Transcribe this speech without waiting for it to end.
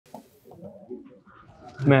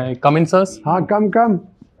May I come in, sirs? Come.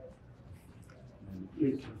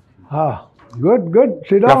 Good.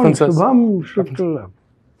 Sit down. References. Shubham Shukla.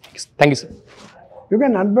 Yes. Thank you, sir. You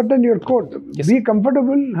can unbutton your coat. Yes. Be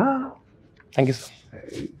comfortable. Thank you, sir.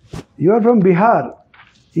 You are from Bihar,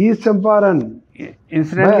 East Champaran.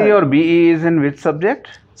 Incidentally, your BE is in which subject?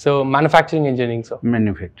 So, manufacturing engineering, sir.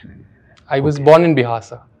 Manufacturing. I was born in Bihar,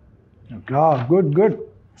 sir. Good.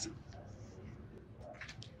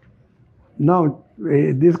 Now,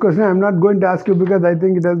 this question I am not going to ask you because I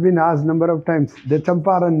think it has been asked number of times. The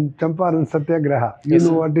Champaran Satyagraha. You Yes, know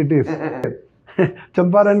sir. what it is.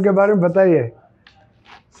 Champaran के बारे में बताइए.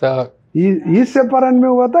 Sir, east Champaran में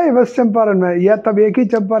हुआ था या waste Champaran में या तब एक ही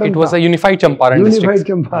Champaran it was a unified Champaran Unified district.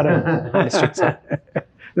 Champaran District, sir.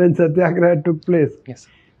 when Satyagraha took place. Yes.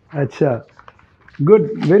 Acha. Good.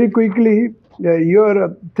 Very quickly,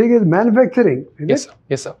 your thing is manufacturing. Is Yes, it? sir.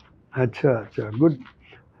 Yes, sir. Acha. Good.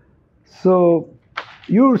 So,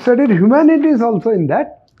 you studied humanities also in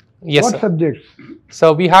that? Yes, What sir. subjects?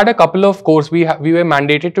 So we had a couple of courses. We were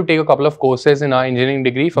mandated to take a couple of courses in our engineering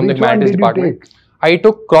degree from Which the one humanities did you department. take? I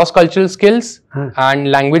took cross-cultural skills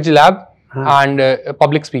and language lab and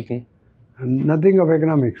public speaking. Nothing of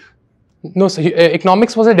economics. No, sir.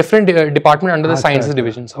 Economics was a different department under the sciences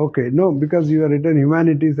division, sir. Okay, no, because you are written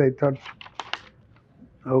humanities, I thought.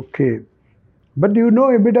 Okay. But you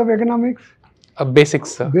know a bit of economics?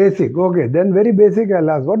 Basics, sir. Basic, okay. Then very basic I'll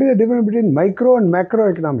ask. What is the difference between micro and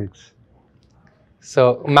macroeconomics?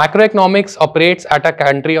 So macroeconomics operates at a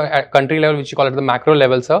country level, which you call it the macro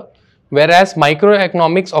level, sir. Whereas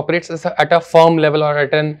microeconomics operates at a firm level or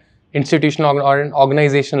at an institutional or an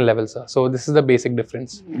organizational level, sir. So this is the basic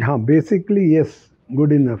difference. Basically, yes.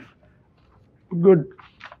 Good enough. Good.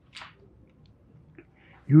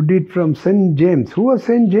 You did from St. James. Who was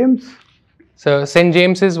St. James? So St.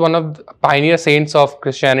 James is one of the pioneer saints of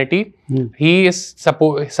Christianity. He is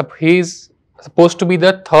supposed to be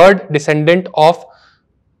the third descendant of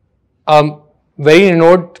very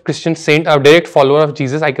renowned Christian saint, a direct follower of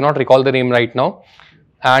Jesus. I cannot recall the name right now.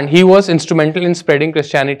 And he was instrumental in spreading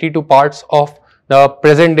Christianity to parts of the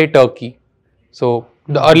present day Turkey. So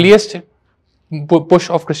the earliest push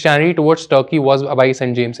of Christianity towards Turkey was by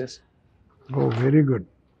St. James's. Oh, very good.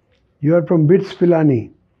 You are from BITS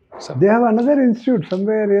Pilani. So, They have another institute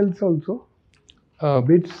somewhere else also.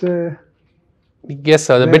 BITS. yes,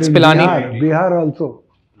 sir. The where BITS in Pilani. Bihar also.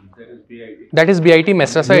 That is BIT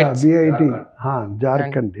Mesra, sir. Yeah, It's- BIT.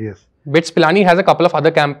 Jharkhand, yes. BITS Pilani has a couple of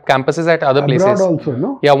other campuses at other Abroad places. also,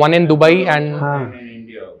 no? Yeah, one in Dubai and Ah,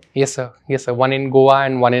 yes, sir. One in Goa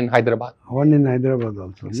and one in Hyderabad. one in Hyderabad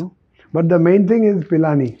also, no? But the main thing is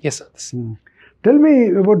Pilani. Yes, sir. Tell me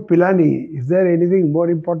about Pilani. Is there anything more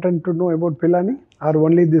important to know about Pilani or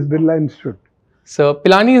only this Birla Institute? So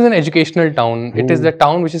Pilani is an educational town. It is the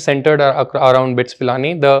town which is centered around BITS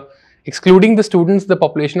Pilani. Excluding the students, the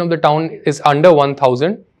population of the town is under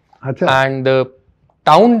 1,000, Acha. and the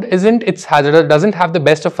town doesn't have the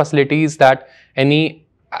best of facilities that any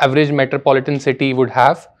average metropolitan city would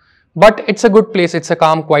have. But it's a good place. It's a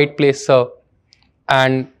calm, quiet place, sir.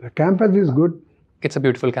 And The campus is good. it's a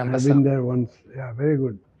beautiful campus, I've sir. been there once. Yeah, very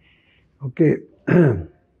good. Okay.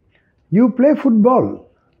 You play football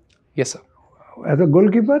Yes, sir. as a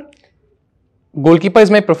goalkeeper? Goalkeeper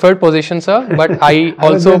is my preferred position, sir. But I I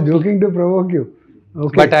was also, just joking to provoke you.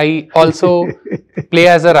 Okay. but I also play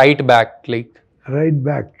as a right back, like. Right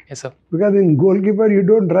back. Yes, sir. Because in goalkeeper, you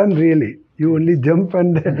don't run really. You only jump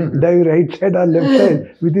and dive right side or left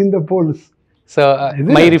side within the poles. So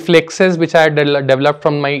my it? reflexes, which I had developed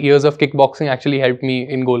from my years of kickboxing, actually helped me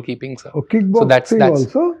in goalkeeping, sir. Oh, kickboxing So that's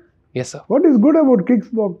also? yes, sir. What is good about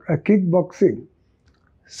kickboxing?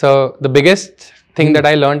 So the biggest thing that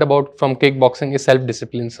I learned about from kickboxing is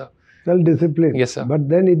self-discipline, sir. Self-discipline. Yes, sir. But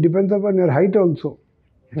then it depends upon your height also.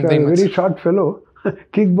 If you are Very a much. very short fellow,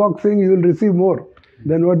 kickboxing you will receive more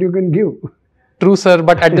than what you can give. True, sir.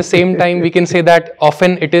 But at the same time, we can say that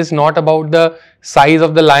often it is not about the size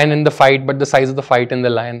of the lion in the fight, but the size of the fight in the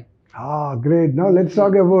lion. Ah, great. Now let's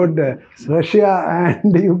talk about Russia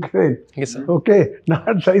and Ukraine. Yes, sir. Okay,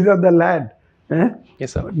 not size of the land.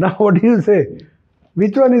 Yes, sir. Now what do you say?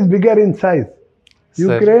 Which one is bigger in size?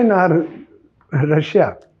 Sir. Ukraine or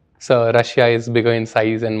Russia? So Russia is bigger in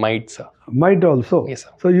size and might, sir. Might also. Yes, sir.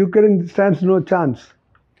 So Ukraine stands no chance.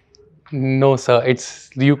 No, sir.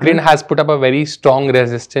 Ukraine has put up a very strong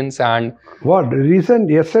resistance, and What?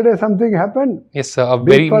 Yesterday something happened? yes, sir,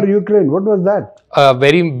 Big for Ukraine. What was that? a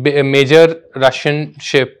very major Russian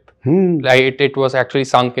ship. Hmm. Like it was actually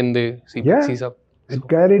sunk in the sea, Yeah. sea, sir. It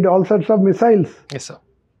carried all sorts of missiles. Yes, sir.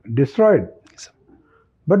 Destroyed. Yes, sir.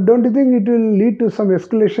 But don't you think it will lead to some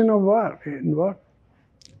escalation of war? In war?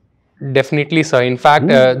 Definitely, sir. In fact,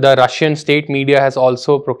 the Russian state media has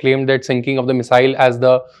also proclaimed that sinking of the missile as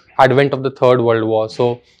the advent of the Third World War.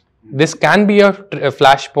 So, this can be a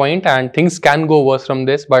flashpoint and things can go worse from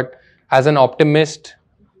this. But as an optimist,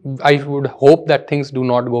 I would hope that things do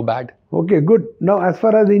not go bad. Okay, good. Now, as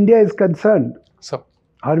far as India is concerned, So,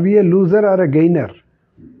 are we a loser or a gainer?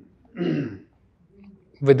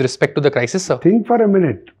 with respect to the crisis, sir. Think for a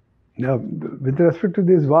minute. Now, with respect to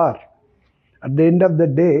this war, at the end of the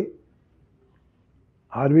day,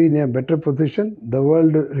 are we in a better position? The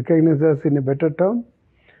world recognizes us in a better term?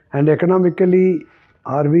 And economically,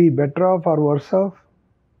 are we better off or worse off?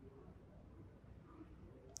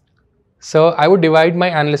 So, I would divide my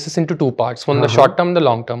analysis into two parts, one the short term and the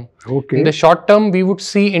long term. Okay. In the short term, we would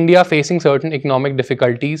see India facing certain economic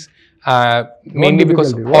difficulties, mainly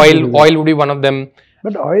because oil would be one of them.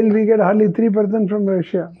 But oil, we get hardly 3% from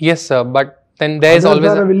Russia. Yes, sir, but then there is always...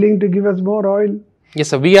 Others are willing to give us more oil. Yes,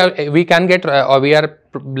 sir, we can get,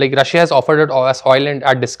 like Russia has offered us oil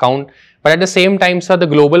at discount, but at the same time, sir, the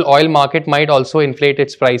global oil market might also inflate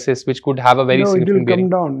its prices, which could have a very significant bearing.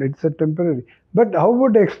 No, it will come down. It's a temporary. But how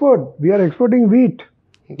about export? We are exporting wheat.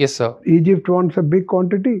 Yes, sir. Egypt wants a big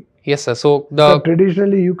quantity. Yes, sir. So,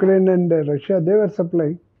 traditionally, Ukraine and Russia, they were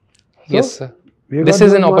supplying. So, yes, sir. This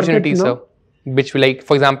is an opportunity, sir. Which, like,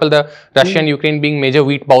 for example, the Russia and Ukraine being major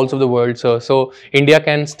wheat bowls of the world, sir. So, India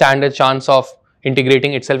can stand a chance of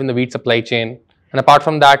integrating itself in the wheat supply chain. And apart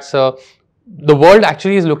from that, sir, the world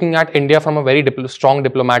actually is looking at India from a very strong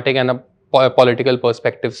diplomatic and a political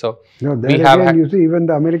perspective, sir. No, there again, you see, even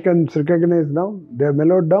the Americans recognize now, they are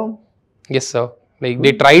mellowed down. Yes, sir. Like,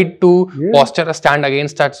 they tried to posture a stand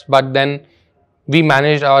against us, but then we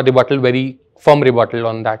managed our rebuttal, very firm rebuttal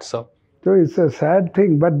on that, sir. So, it's a sad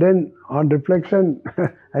thing, but then on reflection,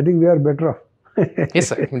 I think we are better off. Yes,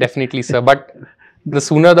 sir, definitely, sir. But the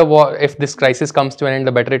sooner the war, if this crisis comes to an end,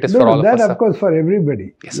 the better it is for all of us. That, of course, for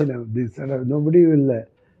everybody. Yes, sir. You know, this, nobody will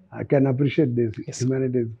can appreciate this. Yes,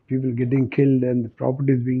 humanity, people getting killed and the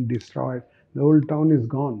properties being destroyed. The whole town is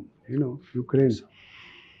gone. You know, Ukraine.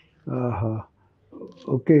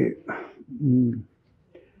 Okay.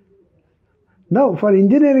 Now, for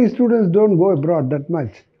engineering students, don't go abroad that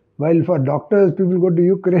much. While for doctors, people go to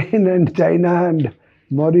Ukraine and China and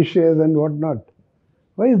Mauritius and whatnot.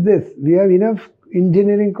 Why is this? We have enough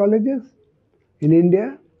engineering colleges in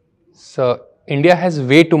India? So, India has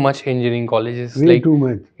way too much engineering colleges. Way too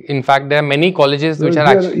much. In fact, there are many colleges which are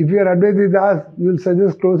actually... If your advice is asked, you will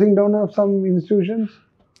suggest closing down of some institutions?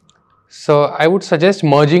 So, I would suggest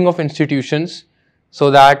merging of institutions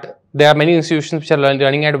so that there are many institutions which are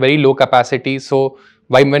running at very low capacity. So,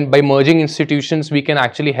 by merging institutions, we can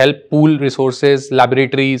actually help pool resources,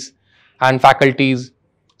 laboratories and faculties.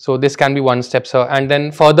 So, this can be one step, sir. And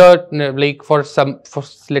then further, like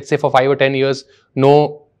let's say for 5 or 10 years,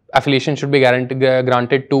 no affiliation should be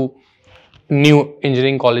granted to new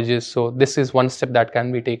engineering colleges. So, this is one step that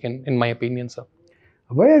can be taken, in my opinion, sir.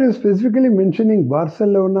 Why are you specifically mentioning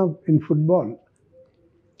Barcelona in football?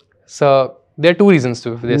 So, there are two reasons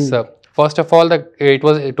to this, sir. First of all, it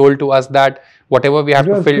was told to us that whatever we have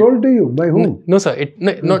to fill... It was told to you? By whom? No, sir.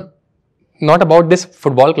 Not about this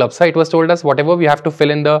football club, sir. It was told us whatever we have to fill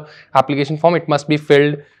in the application form, it must be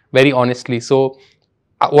filled very honestly. So,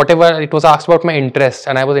 whatever it was asked about my interest,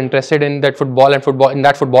 and I was interested in that football in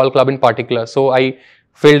that football club in particular. So, I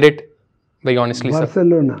filled it very honestly,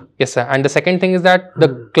 Barcelona. Sir. Yes, sir. And the second thing is that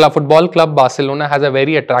the football club Barcelona has a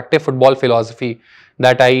very attractive football philosophy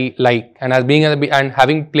that I like. And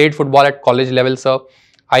having played football at college level, sir,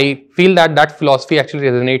 I feel that philosophy actually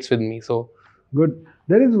resonates with me. So, good.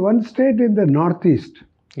 There is one state in the northeast.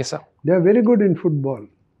 Yes, sir. They are very good in football.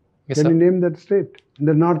 Yes, Can sir. you name that state? In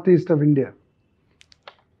the northeast of India.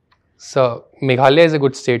 So, Meghalaya is a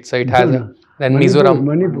good state, sir. It has then Mizoram.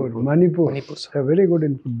 Manipur. They are very good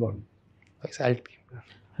in football. Yes,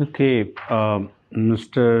 Okay,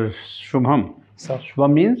 Mr. Shubham. Sir.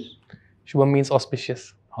 Shubham means? Shubham means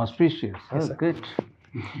auspicious. Auspicious. Yes, sir. Good.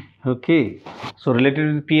 Okay. So,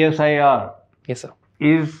 related to PSIR. Yes, sir.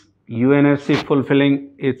 Is UNSC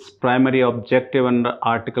fulfilling its primary objective under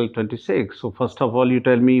Article 26? So, first of all, you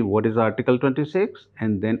tell me what is Article 26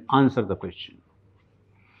 and then answer the question.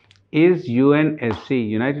 Is UNSC,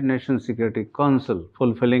 United Nations Security Council,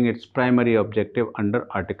 fulfilling its primary objective under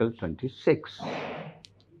Article 26?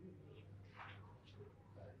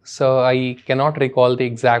 So, I cannot recall the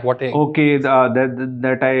exact Okay,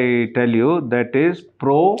 that I tell you, that is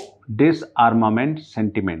pro-disarmament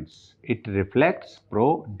sentiments. It reflects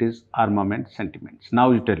pro-disarmament sentiments.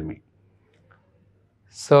 Now you tell me.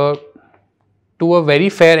 So, to a very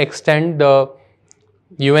fair extent, the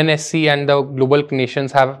UNSC and the global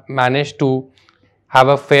nations have managed to have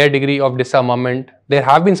a fair degree of disarmament. There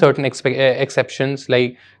have been certain exceptions,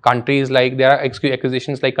 like countries like, there are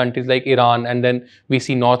accusations like countries like Iran, and then we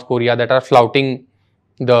see North Korea that are flouting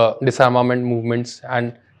the disarmament movements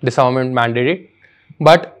and disarmament mandate.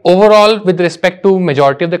 But overall, with respect to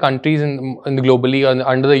majority of the countries in the globally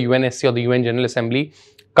under the UNSC or the UN General Assembly,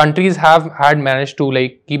 countries have managed to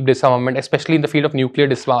like keep disarmament, especially in the field of nuclear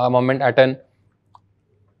disarmament,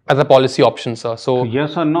 as a policy option, sir. So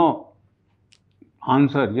yes or no?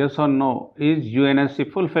 Answer yes or no. Is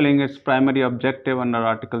UNSC fulfilling its primary objective under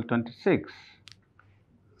Article 26?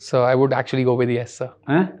 So I would actually go with yes, sir.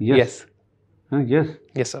 Yes. Yes.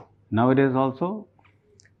 Yes, sir. Nowadays also?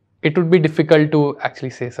 It would be difficult to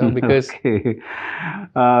actually say, sir, because okay.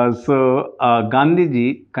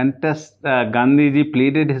 Gandhiji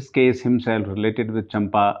pleaded his case himself related with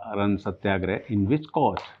Champaran Satyagraha in which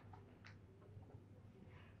court?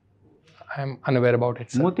 I am unaware about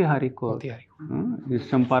it, sir. Motihari Court. Motihari. Is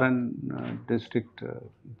Champaran district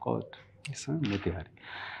court. Yes, sir. Motihari.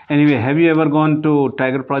 Anyway, have you ever gone to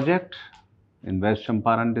Tiger Project in West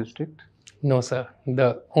Champaran district? No, sir.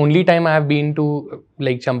 The only time I have been to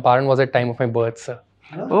like Champaran was at time of my birth, sir.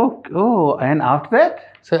 Oh, and after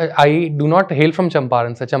that? So I do not hail from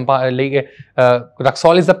Champaran, sir.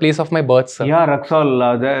 Raxaul is the place of my birth, sir. Yeah,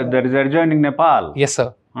 Raxaul, there is adjoining Nepal. Yes,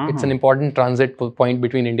 sir. It's an important transit point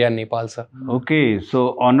between India and Nepal, sir. Okay,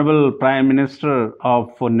 so Honorable Prime Minister of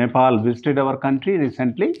Nepal visited our country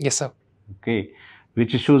recently? Yes, sir. Okay,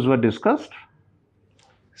 which issues were discussed?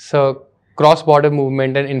 So, cross-border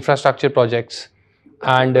movement and infrastructure projects,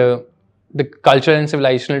 and the cultural and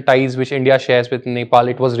civilizational ties which India shares with Nepal,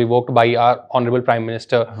 it was revoked by our Honorable Prime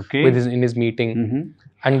Minister in his meeting.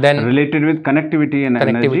 And then related with connectivity and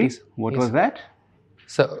energy, what was that?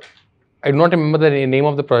 So, I do not remember the name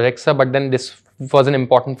of the project, sir, but then this was an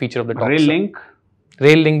important feature of the talk. Rail link?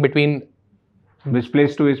 Rail link between... Which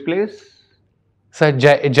place to which place? Sir,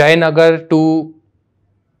 Jayanagar to...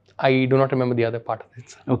 I do not remember the other part of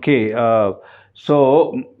it, sir. Okay,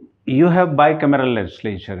 so you have bicameral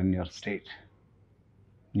legislature in your state.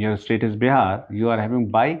 Your state is Bihar. You are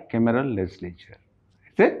having bicameral legislature.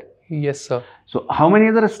 Is it? Yes, sir. So how many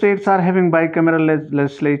other states are having bicameral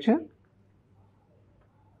legislature?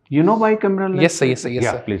 You know bicameral legislature? Yes, sir. Yes,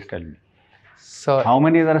 sir. Yeah, please tell me. So, how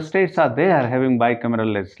many other states are there having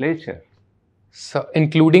bicameral legislature? So,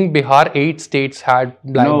 including Bihar, 8 states had...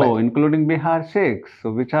 No, including Bihar, 6.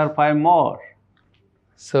 So, which are 5 more?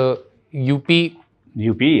 So, UP is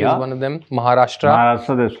one of them. Maharashtra,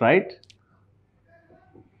 that's right.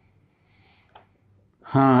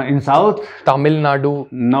 In South? Tamil Nadu.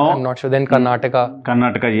 No. I'm not sure. Then Karnataka.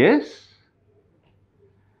 Karnataka, yes.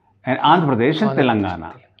 And Andhra Pradesh and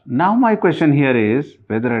Telangana. Now, my question here is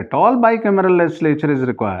whether at all bicameral legislature is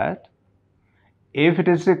required. If it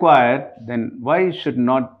is required, then why should it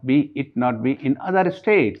not be in other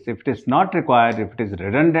states? If it is not required, if it is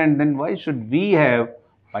redundant, then why should we have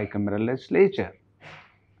bicameral legislature?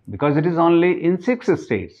 Because it is only in 6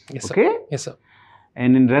 states. Yes, okay? Sir. Yes, sir.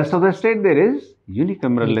 And in rest of the state, there is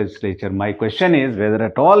unicameral legislature. My question is whether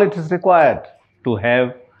at all it is required to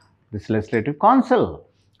have this legislative council.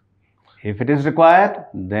 If it is required,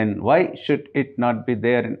 then why should it not be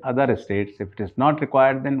there in other states? If it is not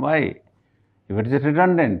required, then why? If it is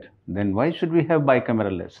redundant, then why should we have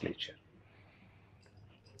bicameral legislature?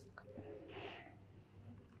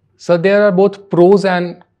 So there are both pros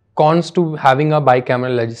and cons to having a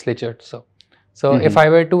bicameral legislature, sir. So if I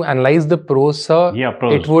were to analyze the pros, sir,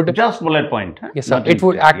 pros. It would... Just bullet point. Huh? Yes, sir. It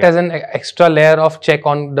would act as an extra layer of check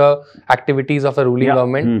on the activities of the ruling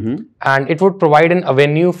government. And it would provide an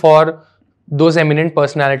avenue for those eminent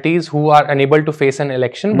personalities who are unable to face an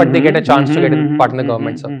election, but they get a chance to get a part in the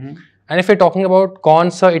government, sir. And if we're talking about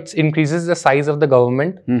cons, sir, it increases the size of the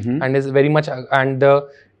government and is very much, and the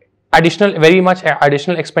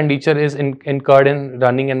additional expenditure is incurred in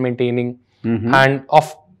running and maintaining. And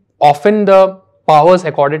often the powers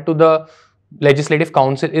accorded to the legislative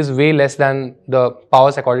council is way less than the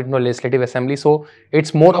powers accorded to the legislative assembly. So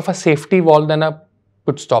it's more of a safety valve than a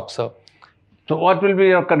put stop, sir. So what will be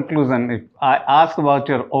your conclusion if I ask about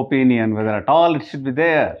your opinion whether at all it should be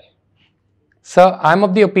there? Sir, I'm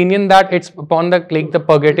of the opinion that it's upon the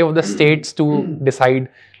prerogative of the states to decide.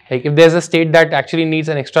 Like if there's a state that actually needs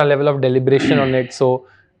an extra level of deliberation on it, so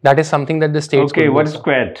that is something that the states. Okay, what is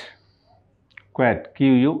QUAD? QUAD,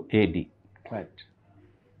 Q-U-A-D. QUAD.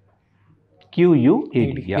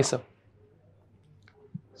 Q-U-A-D. Yes, sir.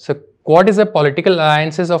 So Quad is a political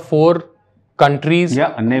alliances of 4 countries.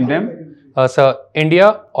 Yeah, name them. So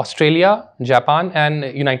India, Australia, Japan,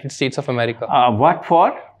 and United States of America. What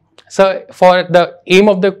for? So for the aim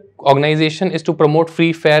of the organization is to promote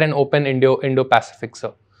free, fair, and open Indo-Pacific,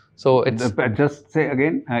 sir. So it's just say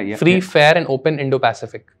again. Yeah, free, fair, and open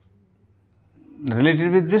Indo-Pacific.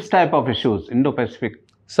 Related with which type of issues? Indo-Pacific.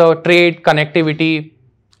 So trade, connectivity,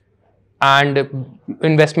 and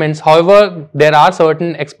investments. However, there are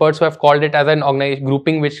certain experts who have called it as an organized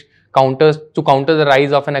grouping which counter the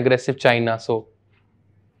rise of an aggressive China. So,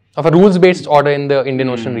 of a rules-based order in the Indian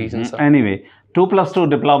Ocean region, sir. Anyway, 2+2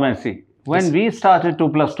 diplomacy. When we started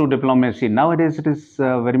 2+2 diplomacy, nowadays it is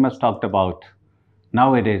very much talked about.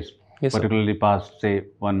 Nowadays, particularly past say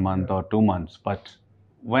 1 month or 2 months. But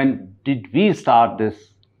when did we start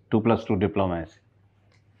this 2+2 diplomacy?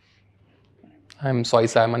 I'm sorry,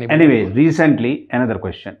 sir. I'm unable. Anyway, recently, another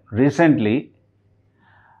question. Recently,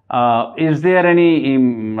 is there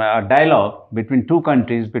any dialogue between two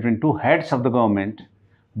countries, between two heads of the government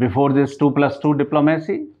before this 2+2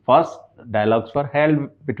 diplomacy? First, dialogues were held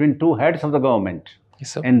between two heads of the government.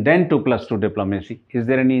 Yes, sir. And then 2+2 diplomacy. Is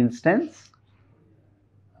there any instance?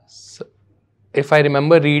 So, if I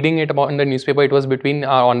remember reading it about in the newspaper, it was between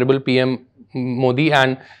our Honorable PM Modi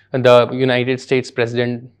and the United States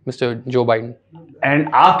President, Mr. Joe Biden. And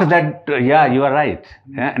after that, yeah, you are right.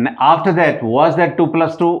 And after that, was that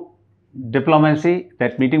 2+2 diplomacy,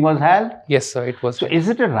 that meeting was held? Yes, sir, it was. So, is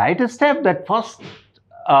it a right step that first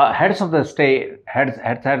heads of the state, heads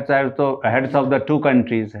of the two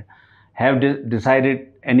countries have decided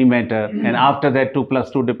any matter, and after that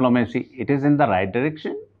 2+2 diplomacy, it is in the right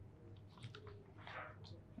direction?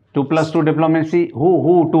 2+2 diplomacy,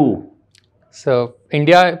 who to? So,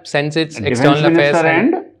 India sends its external affairs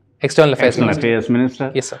and external affairs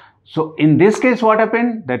minister. Yes, sir. So, in this case, what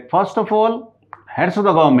happened? That first of all, heads of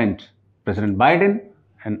the government, President Biden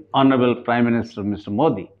and Honorable Prime Minister Mr.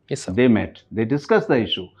 Modi, yes, sir, they met, they discussed the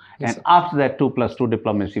issue, yes, and sir, after that 2+2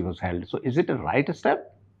 diplomacy was held. So, is it a right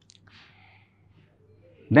step?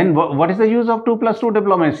 Then what is the use of 2+2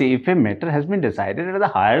 diplomacy? If a matter has been decided at the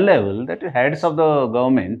higher level, that is heads of the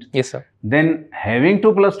government, yes, sir, then having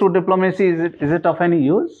 2+2 diplomacy, is it of any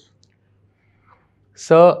use?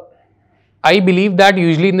 So, I believe that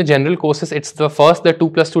usually in the general courses, it's the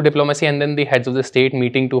 2+2 diplomacy and then the heads of the state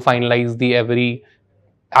meeting to finalize the every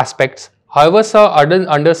aspects. However, sir,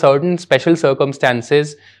 under certain special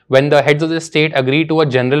circumstances, when the heads of the state agree to a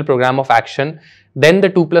general program of action, then the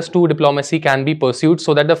 2+2 diplomacy can be pursued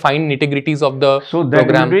so that the fine nitty-gritties of the program.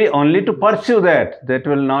 That will be only to pursue that. That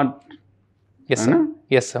will not. Yes, sir.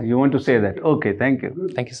 Yes, sir. You want to say that? Okay, thank you.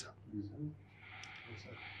 Thank you, sir.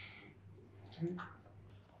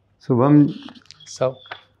 Shubham, So,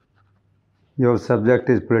 your subject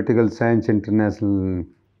is political science, international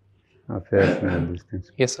affairs and all these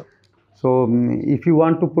things. yes, sir. So, if you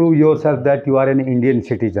want to prove yourself that you are an Indian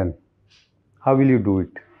citizen, how will you do it?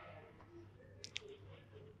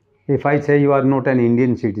 If I say you are not an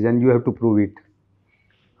Indian citizen, you have to prove it.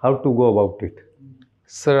 How to go about it?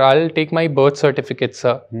 Sir, I'll take my birth certificate,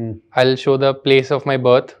 sir. I'll show the place of my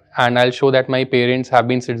birth and I'll show that my parents have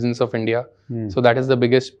been citizens of India. So that is the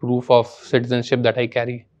biggest proof of citizenship that I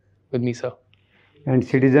carry with me, sir. And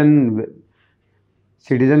citizenship,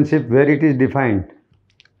 where it is defined?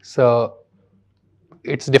 So,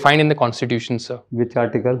 it's defined in the Constitution, sir. Which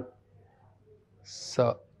article?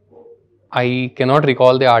 So, I cannot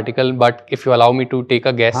recall the article, but if you allow me to take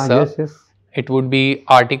a guess, sir, yes. it would be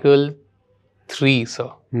Article 3,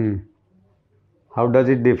 sir. How does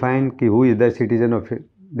it define who is the citizen of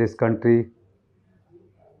this country?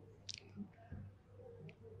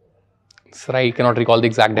 Sir, I cannot recall the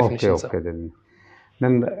exact definition, okay, sir.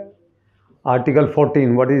 Then Article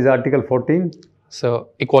 14. What is Article 14? So,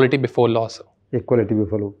 equality before law, sir. Equality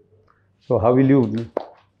before law. So, how will you,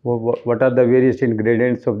 what are the various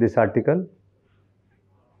ingredients of this article?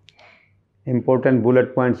 Important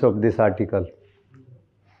bullet points of this article.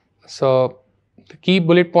 So, the key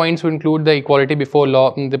bullet points would include the equality before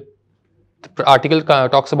law. The article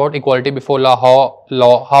talks about equality before law,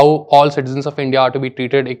 how all citizens of India are to be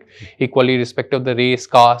treated equally, irrespective of the race,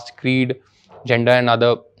 caste, creed, gender, and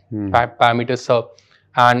other parameters, sir.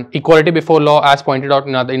 And equality before law, as pointed out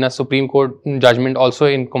in a Supreme Court judgment, also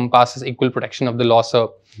encompasses equal protection of the law, sir.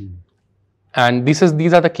 And these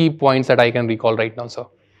are the key points that I can recall right now, sir.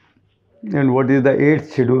 And what is the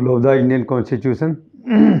 8th schedule of the Indian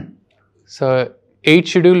Constitution? So, 8th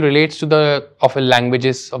schedule relates to the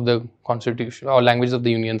languages of the Constitution or languages of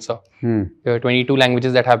the Union, sir. There are 22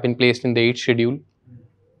 languages that have been placed in the 8th schedule.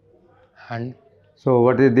 And so,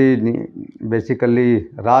 what is the basically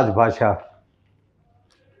Raj Bhasha?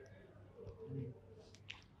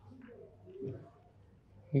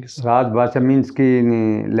 yes, Raj Bhasha means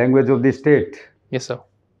language of the state. Yes, sir.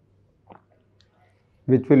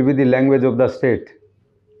 Which will be the language of the state?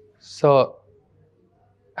 So,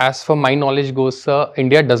 as for my knowledge goes, sir,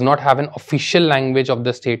 India does not have an official language of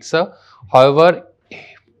the state, sir. However,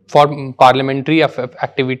 for parliamentary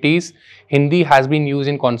activities, Hindi has been used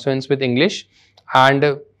in consonance with English,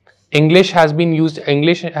 and English has been used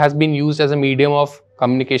as a medium of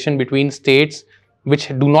communication between states which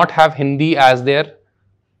do not have Hindi as their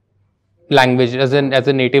language, as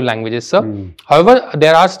a native languages, sir. However,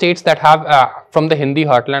 there are states that have from the Hindi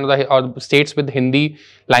heartland, or states with Hindi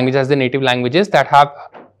language as the native languages, that have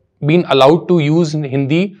been allowed to use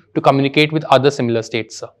Hindi to communicate with other similar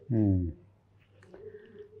states, sir.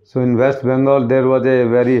 So in West Bengal, there was a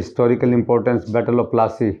very historical importance, Battle of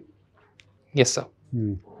Plassey. Yes, sir.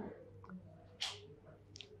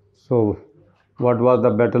 So what was the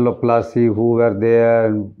Battle of Plassey? Who were there?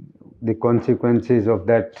 And the consequences of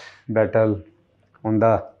that battle on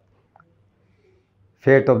the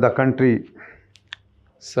fate of the country?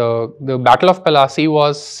 So the Battle of Plassey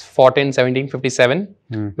was fought in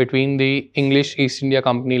 1757 between the English East India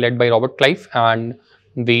Company led by Robert Clive and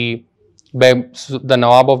the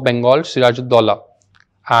Nawab of Bengal, Siraj-ud-Daulah.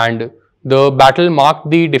 And the battle marked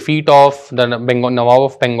the defeat of the Nawab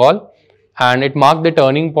of Bengal, and it marked the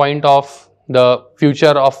turning point of the future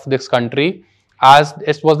of this country, as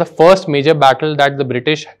it was the first major battle that the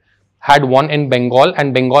British had won in Bengal,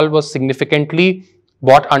 and Bengal was significantly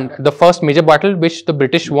the first major battle which the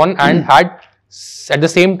British won, and had at the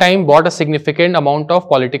same time bought a significant amount of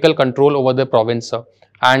political control over the province, sir.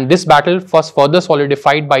 And this battle was further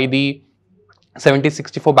solidified by the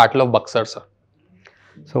 1764 Battle of Buxar, sir.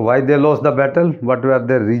 So why they lost the battle? What were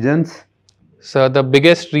the reasons? So the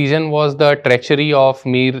biggest reason was the treachery of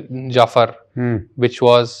Mir Jafar, which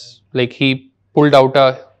was like he pulled out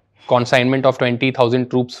a consignment of 20,000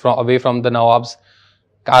 troops away from the Nawab's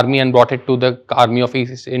army and brought it to the army of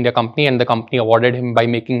East India Company, and the company awarded him by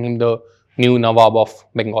making him the new Nawab of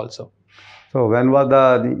Bengal. So when was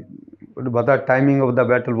what the timing of the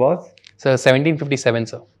battle was? So 1757,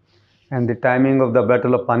 sir. And the timing of the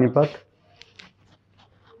Battle of Panipat?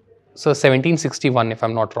 So 1761, if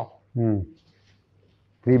I'm not wrong.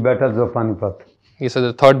 3 battles of Panipat. Yes, so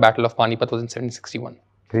the third battle of Panipat was in 1761.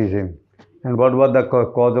 3 same. And what was the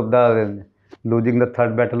cause of the losing the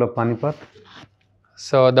third battle of Panipat?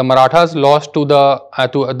 So the Marathas lost to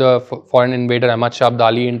the foreign invader Ahmad Shah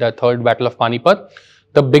Abdali in the third battle of Panipat.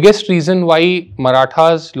 The biggest reason why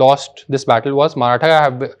Marathas lost this battle was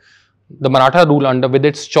the Maratha rule with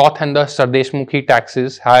its Chauth and the Sardeshmukhi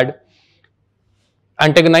taxes had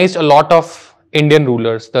antagonized a lot of Indian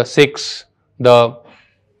rulers, the Sikhs, the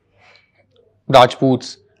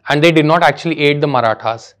Rajputs, and they did not actually aid the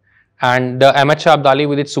Marathas. And the Ahmad Shah Abdali,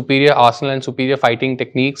 with its superior arsenal and superior fighting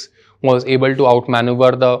techniques, was able to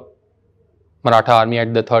outmaneuver the Maratha army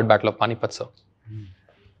at the third battle of Panipat, sir.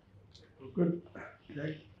 Good.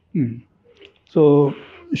 So,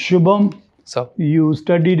 Shubham, Sir. You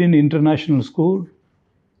studied in international school.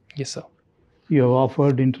 Yes, sir. You have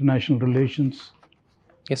offered international relations.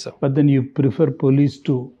 Yes, sir. But then you prefer police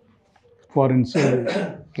to foreign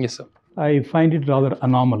service. Yes, sir. I find it rather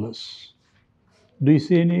anomalous. Do you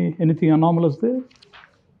see anything anomalous there?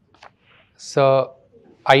 So,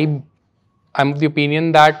 I'm of the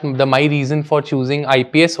opinion that my reason for choosing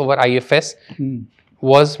IPS over IFS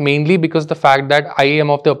was mainly because the fact that I am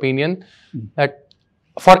of the opinion that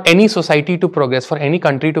for any society to progress, for any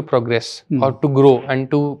country to progress or to grow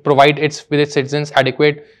and to provide with its citizens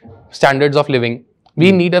adequate standards of living,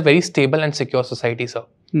 we need a very stable and secure society, sir.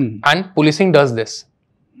 And policing does this.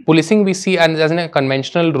 Policing we see as a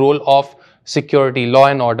conventional role of security, law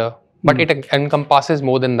and order, but it encompasses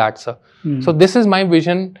more than that, sir. So this is my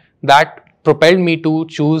vision that propelled me to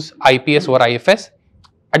choose IPS over IFS.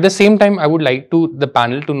 At the same time, I would like the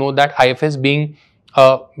panel to know that IFS being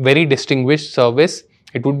a very distinguished service,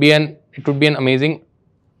 it would be an amazing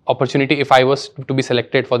opportunity if I was to be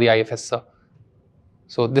selected for the IFS, sir.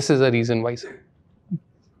 So this is the reason why, sir.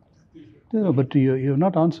 No, but you have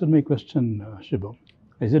not answered my question, Shubham.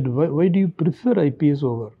 I said, why do you prefer IPS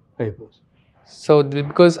over IFS? So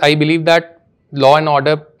because I believe that law and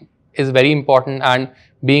order is very important, and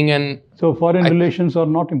So foreign relations are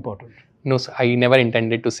not important? No, sir, I never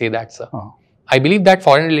intended to say that, sir. I believe that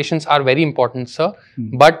foreign relations are very important, sir,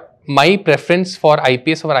 but my preference for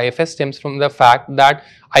IPS over IFS stems from the fact that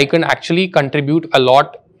I can actually contribute a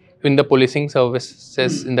lot in the policing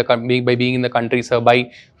services by being in the country, sir,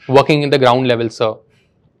 by working in the ground level, sir.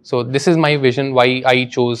 So this is my vision why I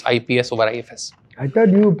chose IPS over IFS. I thought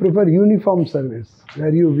you prefer uniform service,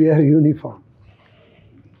 where you wear uniform.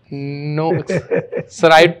 No, sir,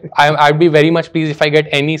 I'd be very much pleased if I get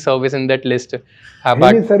any service in that list.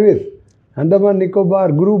 Any service? Andaman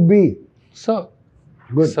Nicobar, Group B. Sir,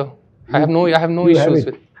 Good. So I have no You have issues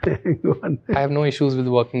it. with Go on. I have no issues with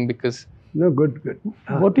working because No, good.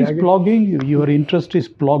 What is plogging? Your interest is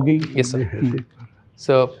plogging. yes sir.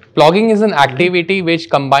 So plogging is an activity which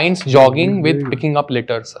combines jogging with picking up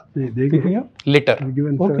litter, sir. They Picking up? Litter.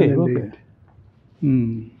 given Okay, 7 and okay. 8.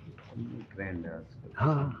 Hmm.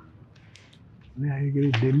 हाँ नहीं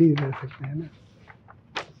आएगी दिल्ली रह सकते हैं ना.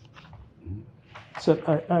 Sir,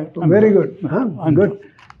 I'm Very done. good. Huh? I'm Good.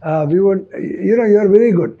 We would, you know, you are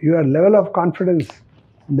very good. Your level of confidence,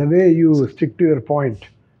 the way you stick to your point,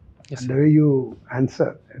 Yes, and sir. the way you answer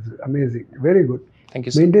is amazing. Very good. Thank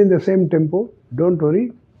you, sir. Maintain the same tempo. Don't worry.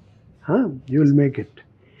 Huh? You will make it.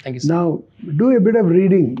 Thank you, sir. Now, do a bit of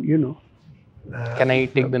reading, you know. Can I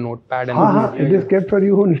take the notepad and It is kept for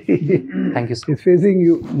you only. thank you, sir. It's facing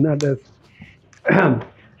you, not us.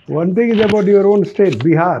 One thing is about your own state,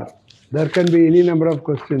 Bihar. There can be any number of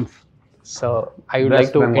questions. So I would West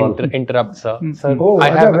like to Bengal. interrupt, sir. Sir, Oh, I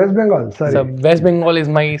Acha, have West Bengal. Sorry. sir, West Bengal is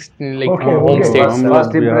my home okay. state, sir.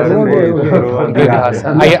 First impression Okay, is okay. Bihar. Bihar,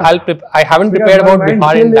 sir. I haven't Because prepared my about mind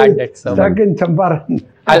Bihar in still that is depth, sir. Stuck in Champaran.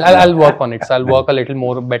 I'll work on it. So I'll work a little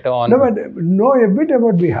more better on. No, but know a bit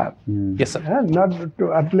about Bihar. Yes, sir. Not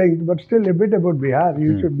to at length, but still a bit about Bihar.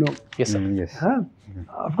 You should know. Yes, sir. Yes.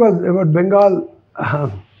 Of course, about Bengal,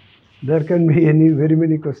 there can be very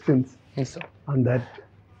many questions Yes, sir. on that.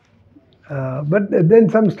 But then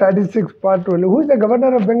some statistics part only. Who is the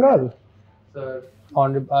governor of Bengal? Sir,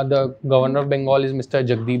 the governor of Bengal is Mr.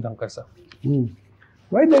 Jagdeep Dhankar, sir.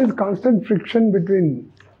 Why there is constant friction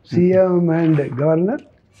between CM and governor?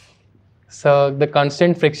 So the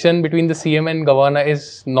constant friction between the CM and governor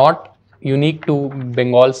is not unique to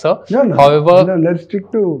Bengal, sir. No. However, Let's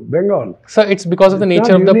stick to Bengal. sir, it's because of the It's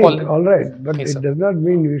nature not of the unique, politics. all right, but Yes, it sir. does not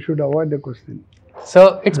mean we should avoid the question.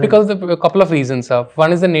 So it's because of a couple of reasons, sir.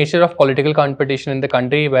 One is the nature of political competition in the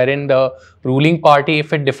country, wherein the ruling party,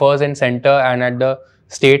 if it differs in center and at the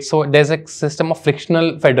state, so there's a system of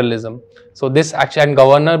frictional federalism. So this actually, and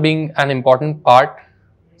governor being an important part.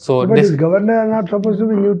 So But this his governor are not supposed to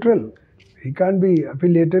be neutral. He can't be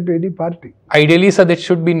affiliated to any party. ideally, sir, that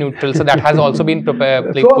should be neutral. So that has also been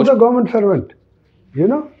prepared. So also government servant. You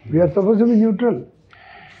know, we are supposed to be neutral.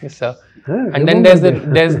 Yes, sir. Huh, And then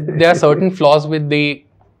remember there are certain flaws with the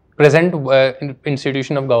present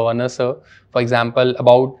institution of governor, sir. For example,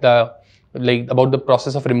 about the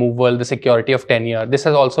process of removal, the security of tenure. This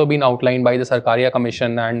has also been outlined by the Sarkaria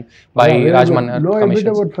Commission and by very Rajman good. Know a bit Commission.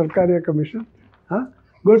 about Sarkaria Commission. Huh?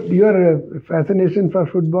 Good. Your fascination for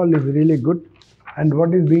football is really good. And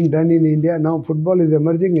what is being done in India now, football is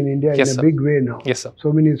emerging in India Yes, in a sir. big way now. Yes, sir.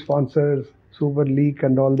 So many sponsors, Super League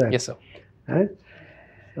and all that. Yes, sir. Huh?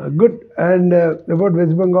 Good. And about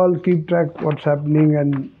West Bengal, keep track what's happening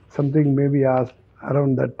and something may be asked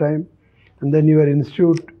around that time. And then your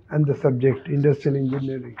institute and the subject, industrial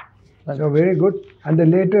engineering. So very good. And the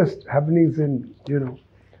latest happenings in,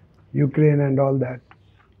 Ukraine and all that.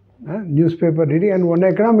 Newspaper reading and one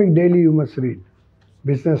economic daily you must read.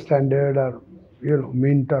 Business Standard or,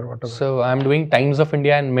 Mint or whatever. So I'm doing Times of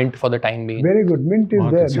India and Mint for the time being. Very good. Mint is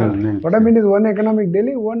there. sure, No? Mint. What I mean is one economic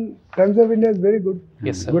daily, one Times of India is very good.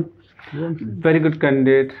 Yes, sir. Good. Very good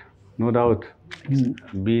candidate, no doubt.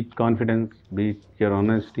 Be it confidence, be it your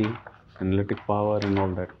honesty, analytic power and all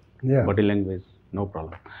that. Yeah. Body language, no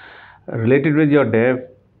problem. Related with your dev,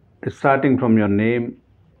 starting from your name,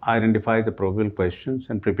 identify the probable questions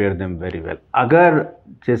and prepare them very well. अगर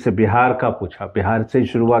जैसे बिहार का पूछा, बिहार से ही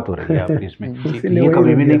शुरुआत हो रही है आपकी इसमें, ये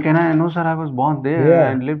कभी भी नहीं कहना है, no sir, I was born there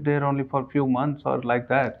and lived there only for a few months or like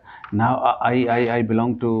that. Now I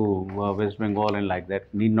belong to West Bengal and like that.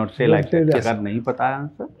 Need not say like that. अगर नहीं पता है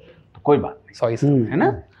answer तो कोई बात नहीं, Sorry, sir. है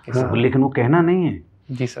ना? लेकिन वो कहना नहीं है,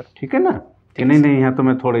 जी सर. ठीक है ना? कि नहीं यहाँ तो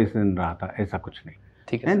मैं थोड़े ही दिन रहा था, ऐसा कुछ नहीं.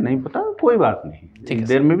 ठीक है. नहीं पता कोई बात नहीं.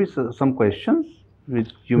 There may be some questions which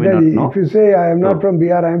you may Then not know. if you say I am not from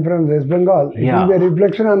Bihar, I am from West Bengal, it will be a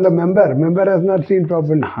reflection on the member. Member has not seen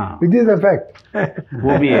properly, which is a fact.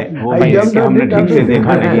 वो भी है, वो I भी है jumped कि on हमने it ठीक से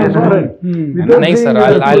देखा नहीं है. नहीं sir,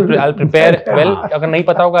 I'll prepare well. अगर नहीं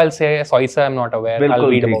पता होगा I'll say sorry sir, I'm not aware. I'll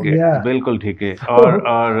बिल्कुल read ठीक about है, it. Yeah. बिल्कुल ठीक है.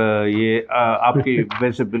 और ये आपकी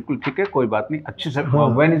वैसे बिल्कुल ठीक है, कोई बात नहीं. अच्छे से.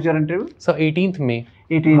 When is your interview? So 18th May.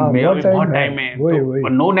 18th May. बहुत बहुत time टाइम है. है. वही.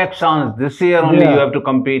 But no next chance. This year only Yeah. you have to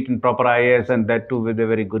compete in proper IAS and that too with a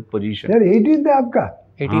very good position. यार 18th है आपका.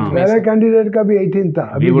 18th May. मेरा candidate का भी 18th था.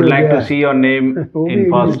 We would like to see your name वो in भी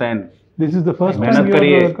first and. This is the first मेहनत time you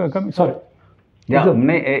करिए. are coming. Sorry. Yeah,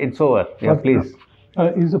 नहीं, it's over. Yeah, please.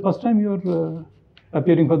 Is the first time you are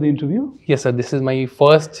appearing for the interview? Yes, sir. This is my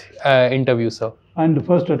first interview, sir. And the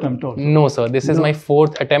first attempt also? No, sir. This is my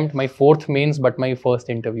fourth attempt, my fourth mains, but my first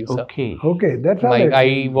interview, sir. Okay. Okay, that's all Like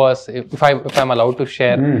right. I was, if I'm allowed to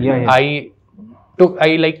share, Yeah. I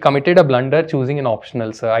like committed a blunder choosing an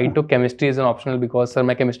optional, sir. I took chemistry as an optional because, sir,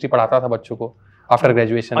 मैं chemistry पढ़ाता था बच्चों को after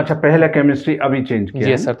graduation. अच्छा, पहले chemistry अभी change किया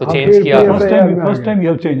Yes, sir. तो हाँ, change फिर- किया. फिर- First time you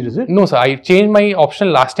have changed, is it? No, sir. I changed my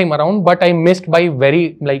optional last time around, but I missed by very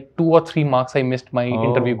like 2 or 3 marks. I missed my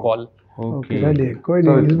interview call. Okay चलिए कोई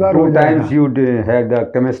So नहीं, इस बार हो 2 जाएगा। times you had the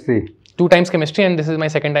chemistry. 2 times chemistry and this is my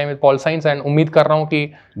second time with Pol Science and उम्मीद कर रहा हूँ कि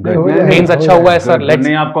नहीं, हो जाएगा, मेंस हो अच्छा हुआ है, जाएगा। सर. Let's.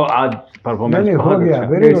 नहीं, आपको आज परफॉर्मेंस नहीं, हो बहुत गया, अच्छा।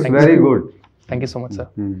 very It's good. very good. Thank you so much, sir.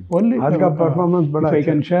 Only, आज का performance बड़ा if I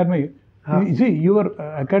अच्छा can share my, you see, your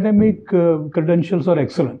academic credentials are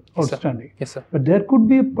excellent, Yes, sir. outstanding. Yes, sir. But there could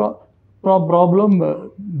be a problem,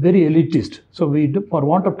 very elitist. So we, for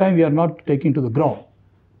want of time, we are not taking to the ground.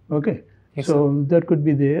 Okay. Yes, So that could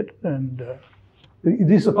be there. And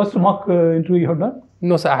this is the first mock interview you have done?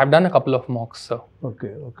 No, sir. I have done a couple of mocks, sir.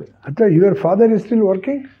 Okay, okay. अच्छा, your father is still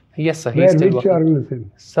working? Yes, sir. He Where, is still which working. organization?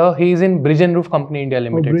 Sir, he is in Bridge and Roof Company India Oh,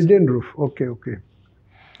 Limited. Bridge and Roof. Okay, okay.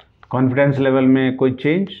 Confidence level में कोई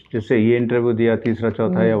change, जैसे ये interview दिया तीसरा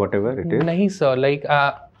चौथा या what ever it is? नहीं, sir. Like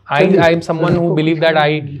I am someone who believe that I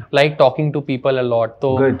like talking to people a lot.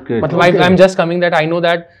 So Good, good. मतलब I'm just coming that I know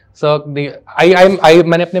that sir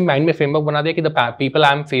मैंने अपने mind में framework बना दिया कि the people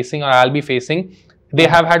I am facing or I'll be facing, they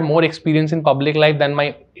have had more experience in public life than my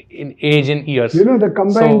age in years. You know, the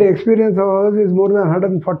combined So- experience of ours is more than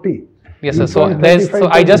 140. Yes, sir. You've So done there's 35, so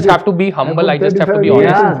I just 36. have to be humble. I just have to be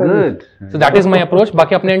 35 honest. Yeah, good. So that is my approach.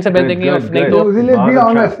 बाकी अपने end से बोल देंगे Good, नहीं good. तो So, Vijay, be बहुत अच्छा।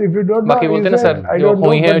 honest. If you don't know, बाकी बोलते हैं ना you say, सर I जो don't know,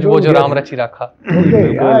 हुई है but वो don't जो guess. राम रची रखा. Okay,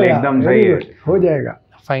 बिल्कुल, एकदम सही है। हो जाएगा।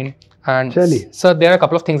 Fine. And चलिए। sir, there are a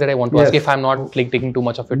couple of things that I want to ask Yes. if I'm not like taking too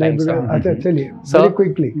much of your time, sir. अच्छा, चलिए. Sir, Very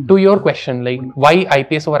quickly. to your question, like why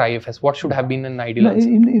IPS over IFS? What should have been an ideal No,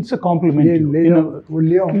 answer? it's a compliment ये to you. ले You जाओ, know, वो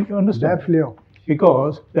ले आओ. you understand? Def ले आओ.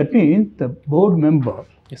 Because that means the board member,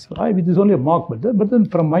 Yes, sir. it is only a mock, but then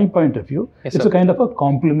from my point of view, Yes, it's sir. a kind of a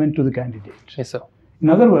compliment to the candidate. Yes, sir. In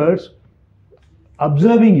other words,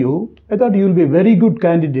 observing you, I thought you will be a very good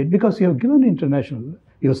candidate because you have given international,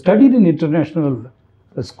 you have studied in international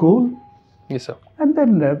school, Yes, sir. and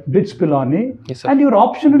then BITS Pilani, Yes, sir. and your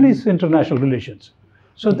optional is international relations.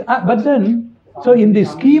 So, but then, so in the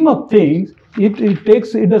scheme of things,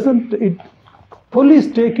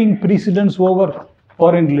 police taking precedence over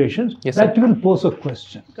foreign relations, Yes, sir. that will pose a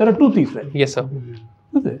question. There are two things, right? Yes, sir.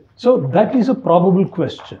 Okay. So that is a probable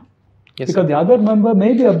question. Yes, Because the other member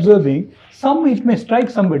may be observing, it may strike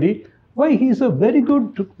somebody, why he is a very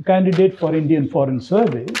good candidate for Indian Foreign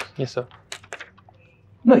Service. Yes, sir.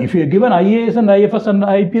 No, if you are given IAS and IFS and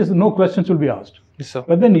IPS, no questions will be asked. Yes, sir.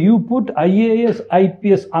 But then you put IAS,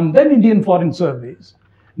 IPS, and then Indian Foreign Service.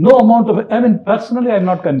 No amount of, I mean, personally, I'm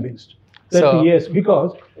not convinced that So- yes,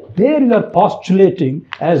 because there you are postulating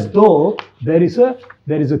as though there is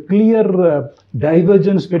a clear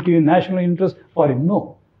divergence between national interest foreign.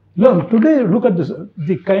 No. Look, today, look at this,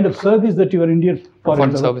 the kind of service that your Indian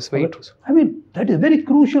Foreign Service, very true, sir. I mean, that is a very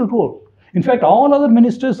crucial role. In fact, all other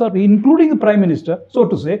ministers are, including the Prime Minister, so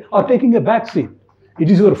to say, are taking a back seat. It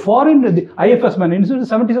is your foreign, the IFS man, instead of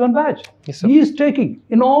 77 batch. Yes, sir. He is taking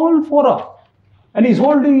in all fora. And he's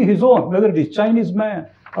holding his own, whether it is Chinese man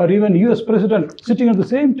or even US President sitting at the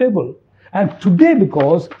same table. And today,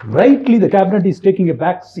 because rightly the cabinet is taking a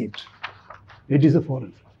back seat, it is a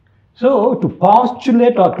foreign. So to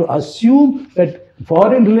postulate or to assume that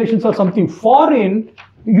foreign relations are something foreign,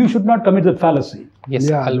 you should not commit that fallacy. Yes,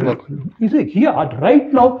 Yeah, I'll work. You see, here,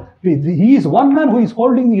 right now, he is one man who is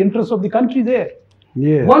holding the interests of the country there.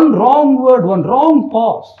 Yes. One wrong word, one wrong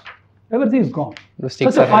pause, everything is gone.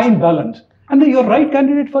 Mistakes Such a are fine balance. And then you're right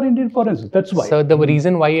candidate for Indian forensics. That's why. Sir, the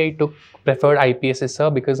reason why I preferred IPS is, sir,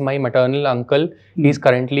 because my maternal uncle is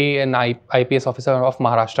currently an IPS officer of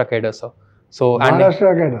Maharashtra cadre, sir. So and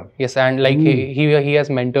Maharashtra cadre. yes, and like he has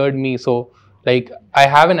mentored me. So like I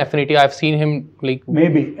have an affinity. I've seen him like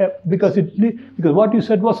Maybe, because what you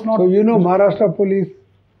said was not. So you know Maharashtra police,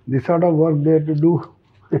 the sort of work they have to do.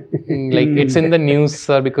 like it's in the news,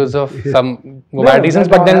 sir, because of some No, bad reasons.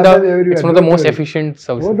 that's But then how happens everywhere. it's one of the Don't most worry. efficient वो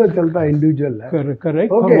services. तो चलता है individual है. Correct. Okay,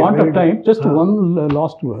 For want very of time, good. just one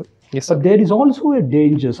last word. Yes, sir. But there is also a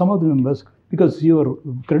danger. Some of the members, because your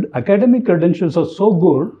academic credentials are so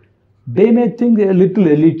good, they may think they're a little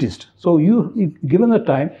elitist. So given the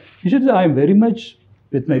time, you should say, I am very much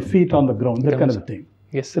with my feet on the ground, that kind of a thing.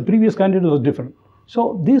 Yes, The sir. previous candidate was different. So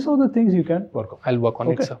these are the things you can work on. I'll work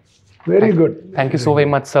on it, Okay. sir. Very good. Thank you so very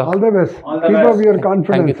much, sir. All the best. All the Keep best. up your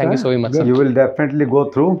confidence. Thank you so very much, sir. You will definitely go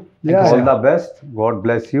through. Yeah. All the best. God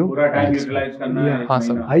bless you. पूरा time utilize करना है हाँ, इस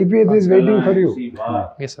sir. महीना। IPS is waiting for you. इसी बार।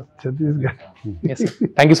 Yes, sir. Chhattisgarh. Yes, sir.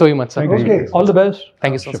 Thank you so very much, sir. Okay. All the best.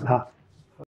 Thank you so much. हाँ.